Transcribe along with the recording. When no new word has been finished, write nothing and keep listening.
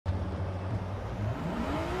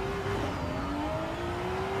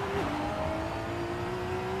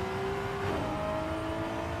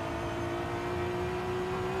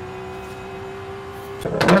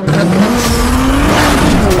What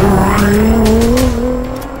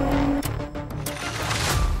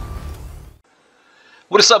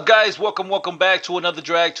is up, guys? Welcome back to another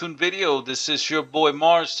drag tune video. This is your boy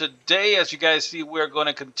Mars. Today, as you guys see, we're going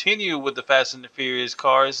to continue with the Fast and the Furious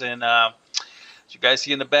cars, and as you guys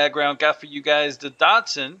see in the background, got for you guys the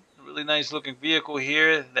Datsun, a really nice looking vehicle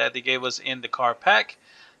here that they gave us in the car pack.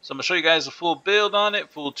 So I'm gonna show you guys a full build on it,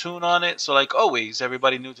 full tune on it. So like always,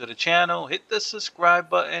 everybody new to the channel, hit the subscribe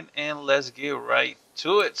button and let's get right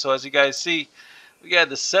to it. So as you guys see, we got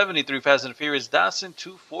the 73 Fast and the Furious Datsun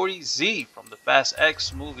 240Z from the Fast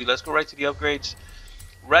X movie. Let's go right to the upgrades.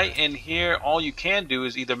 Right in here, all you can do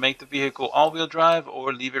is either make the vehicle all-wheel drive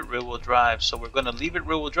or leave it rear-wheel drive. So we're going to leave it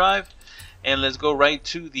rear-wheel drive, and let's go right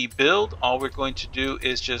to the build. All we're going to do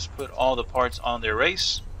is just put all the parts on their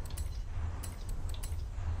race.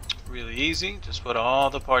 Really easy. Just put all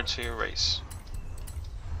the parts here, race.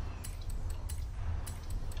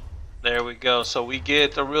 There we go. So we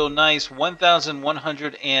get a real nice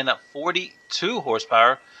 1,142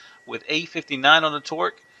 horsepower with 859 on the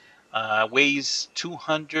torque. Weighs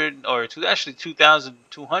 200 or actually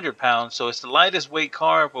 2,200 pounds. So it's the lightest weight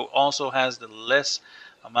car, but also has the least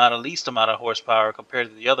amount of horsepower compared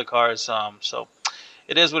to the other cars. So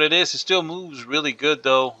it is what it is. It still moves really good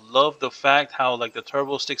though. Love the fact how like the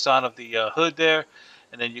turbo sticks out of the hood there.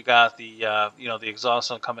 And then you got the the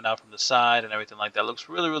exhaust coming out from the side and everything like that. Looks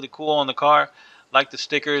really cool on the car. Like the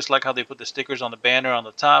stickers, like how they put the stickers on the banner on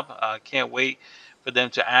the top. Can't wait for them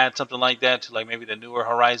to add something like that to like maybe the newer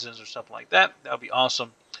Horizons or something like that. That would be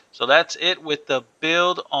awesome. So that's it with the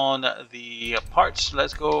build on the parts.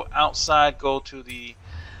 Let's go outside, go to the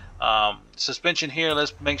suspension here.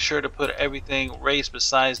 Let's make sure to put everything race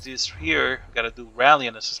besides this here. Got to do rally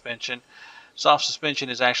on the suspension. Soft suspension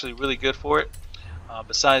is actually really good for it.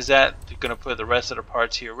 Besides that, you're going to put the rest of the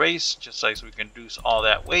parts here race, just like so we can reduce all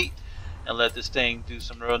that weight and let this thing do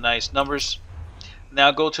some real nice numbers.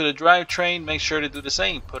 Now go to the drivetrain, make sure to do the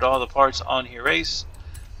same. Put all the parts on here race.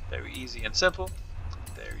 Very easy and simple.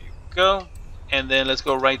 There you go. And then let's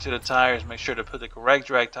go right to the tires. Make sure to put the correct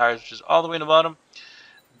drag tires, which is all the way in the bottom.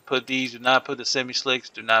 Put these, do not put the semi-slicks,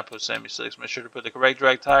 do not put semi-slicks. Make sure to put the correct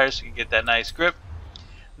drag tires so you can get that nice grip.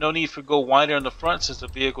 No need for go wider in the front since the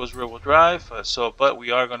vehicle is rear-wheel drive. But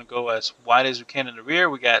we are going to go as wide as we can in the rear.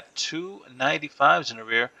 We got two 95s in the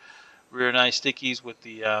rear. Rear nice stickies with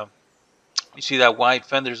the, you see that wide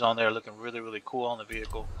fenders on there looking really cool on the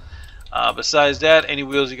vehicle. Besides that, any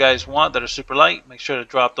wheels you guys want that are super light, make sure to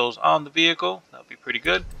drop those on the vehicle. That'll be pretty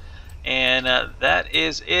good. And that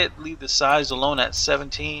is it. Leave the size alone at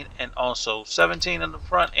 17 and also 17 in the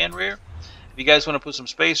front and rear. If you guys want to put some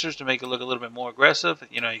spacers to make it look a little bit more aggressive,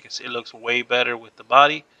 you can see it looks way better with the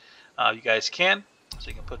body. You guys can, so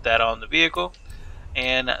you can put that on the vehicle,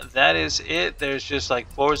 and that is it. There's just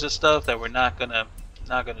like Forza stuff that we're not gonna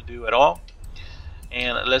do at all.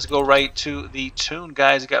 And let's go right to the tune,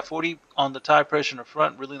 guys. You got 40 on the tire pressure in the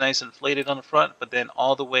front, really nice inflated on the front, but then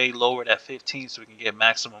all the way lowered at 15 so we can get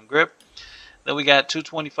maximum grip. Then we got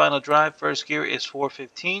 220 final drive. First gear is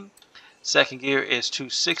 415. Second gear is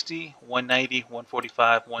 260, 190,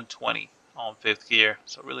 145, 120 on fifth gear.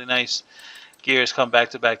 So really nice gears come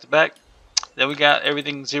back to back to back. Then we got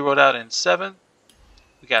everything zeroed out in 7.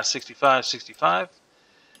 We got 65, 65.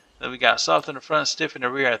 Then we got soft in the front, stiff in the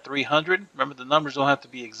rear at 300. Remember, the numbers don't have to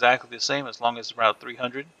be exactly the same as long as it's around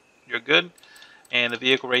 300. You're good. And the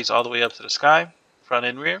vehicle rates all the way up to the sky, front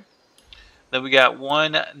and rear. Then we got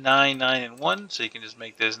 1, 9, 9, and 1. So you can just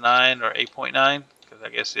make this 9 or 8.9. I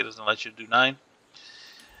guess it doesn't let you do 9.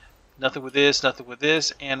 Nothing with this,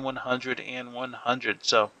 and 100 and 100.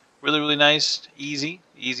 So really nice, easy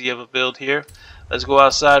of a build here. Let's go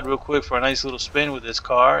outside real quick for a nice little spin with this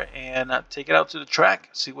car and take it out to the track,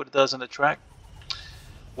 see what it does on the track.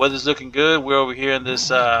 Weather's looking good. We're over here in this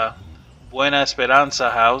Buena Esperanza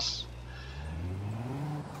house.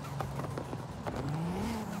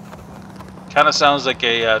 Kind of sounds like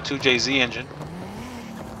a 2JZ engine.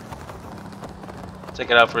 Take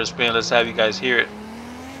it out for a spin. Let's have you guys hear it.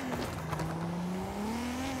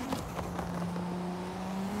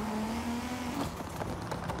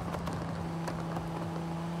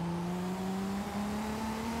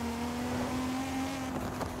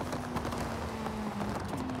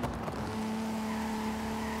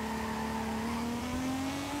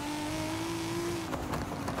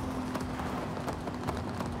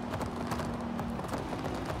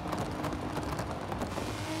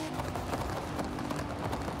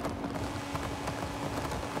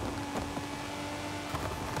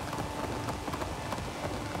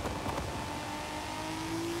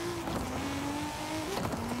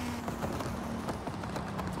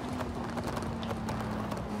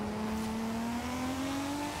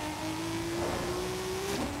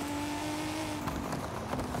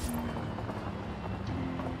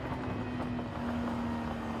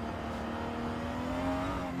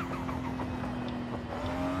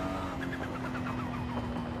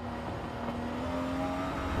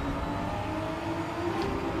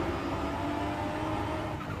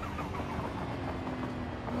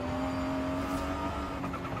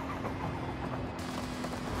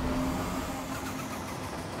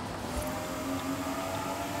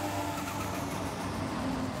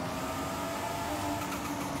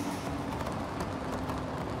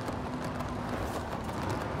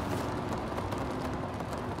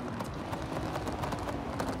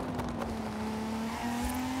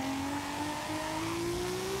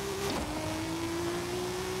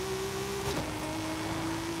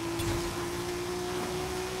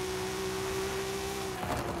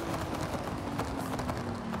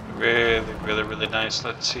 really nice.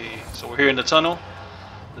 Let's see. So we're here in the tunnel.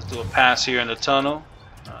 Let's do a pass here in the tunnel.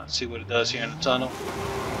 See what it does here in the tunnel.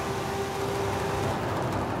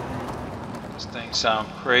 This thing sounds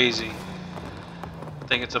crazy. I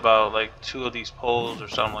think it's about like 2 of these poles or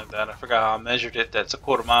something like that. I forgot how I measured it. That's a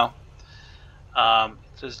 1/4 mile.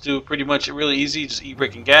 Just do pretty much really easy. Just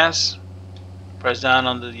e-brake and gas. Press down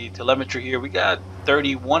on the telemetry here. We got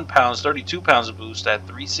 31 pounds, 32 pounds of boost at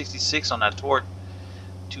 366 on that torque,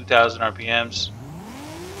 2,000 RPMs.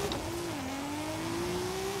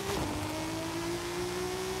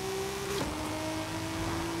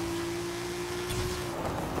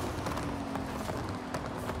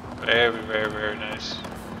 Very nice.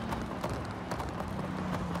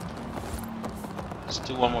 Let's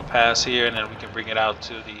do one more pass here, and then we can bring it out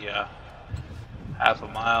to the 1/2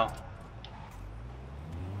 mile.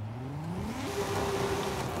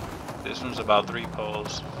 This one's about 3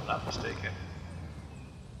 poles, if I'm not mistaken.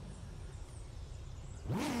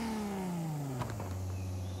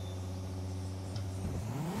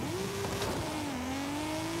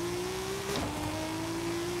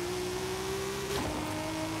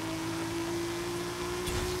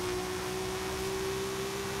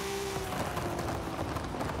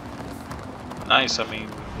 Nice. I mean,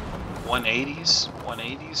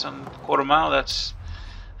 180s on 1/4 mile. That's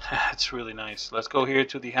really nice. Let's go here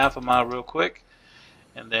to the 1/2 mile real quick,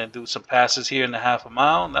 and then do some passes here in the 1/2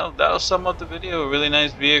 mile. That'll sum up the video. A really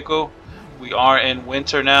nice vehicle. We are in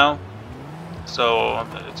winter now, so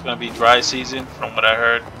it's gonna be dry season from what I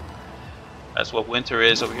heard. That's what winter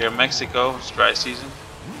is over here in Mexico. It's dry season.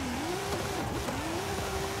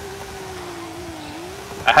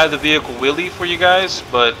 I had the vehicle wheelie for you guys,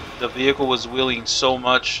 but the vehicle was wheeling so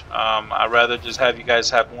much. I'd rather just have you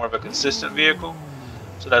guys have more of a consistent vehicle.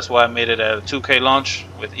 So that's why I made it a 2K launch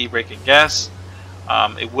with e-brake and gas.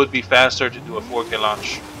 It would be faster to do a 4K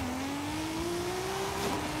launch.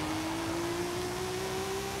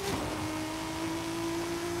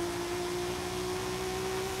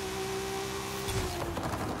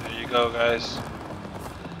 There you go, guys.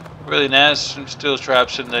 Really nice. Steel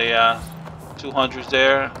straps in the 200s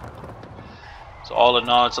there. So all in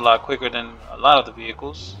all, it's a lot quicker than a lot of the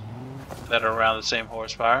vehicles that are around the same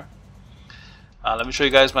horsepower. Let me show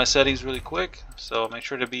you guys my settings really quick. So make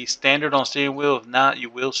sure to be standard on steering wheel. If not, you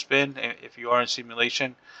will spin. If you are in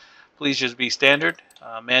simulation, please just be standard.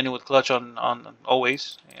 Manual with clutch on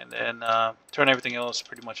always, and then turn everything else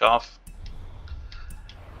pretty much off.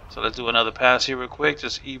 So let's do another pass here real quick.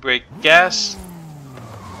 Just e-brake, gas.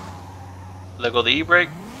 Let go the e-brake.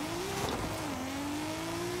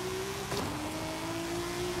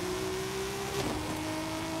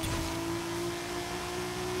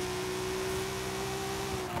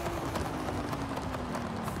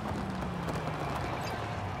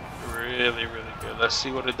 Really good. Let's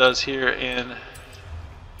see what it does here in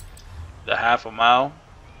the 1/2 mile.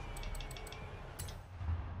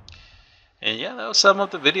 And yeah, that'll sum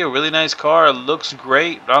up the video. Really nice car. It looks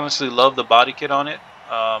great. Honestly, love the body kit on it.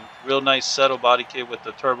 Real nice subtle body kit with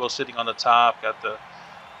the turbo sitting on the top. Got the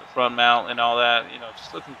front mount and all that. You know,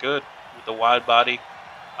 just looking good with the wide body.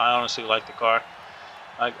 I honestly like the car.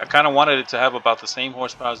 I kind of wanted it to have about the same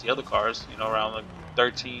horsepower as the other cars. You know, around like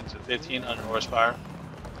 13 to 1500 horsepower.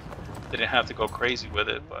 Didn't have to go crazy with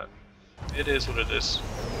it, but it is what it is.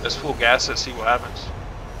 Let's full gas and see what happens.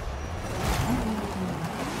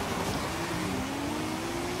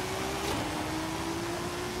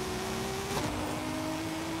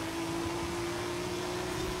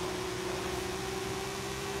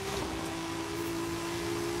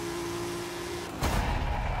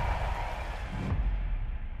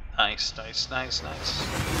 Nice.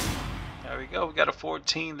 There we go. We got a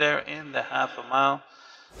 14 there in the 1/2 mile.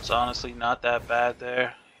 It's honestly not that bad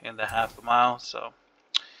there in the 1/2 mile. So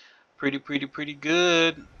pretty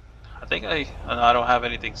good. I think I don't have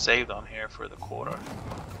anything saved on here for the 1/4.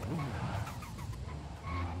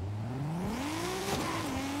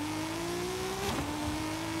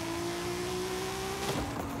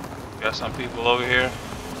 Got some people over here.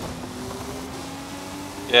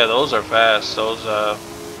 Yeah, those are fast. Those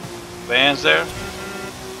vans there.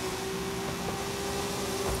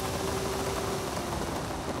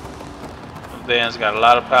 Vans got a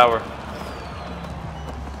lot of power.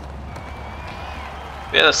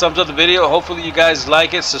 Yeah, that sums up the video. Hopefully you guys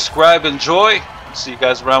like it. Subscribe, enjoy. See you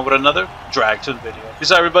guys around with another Datsun video.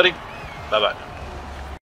 Peace out, everybody. Bye bye.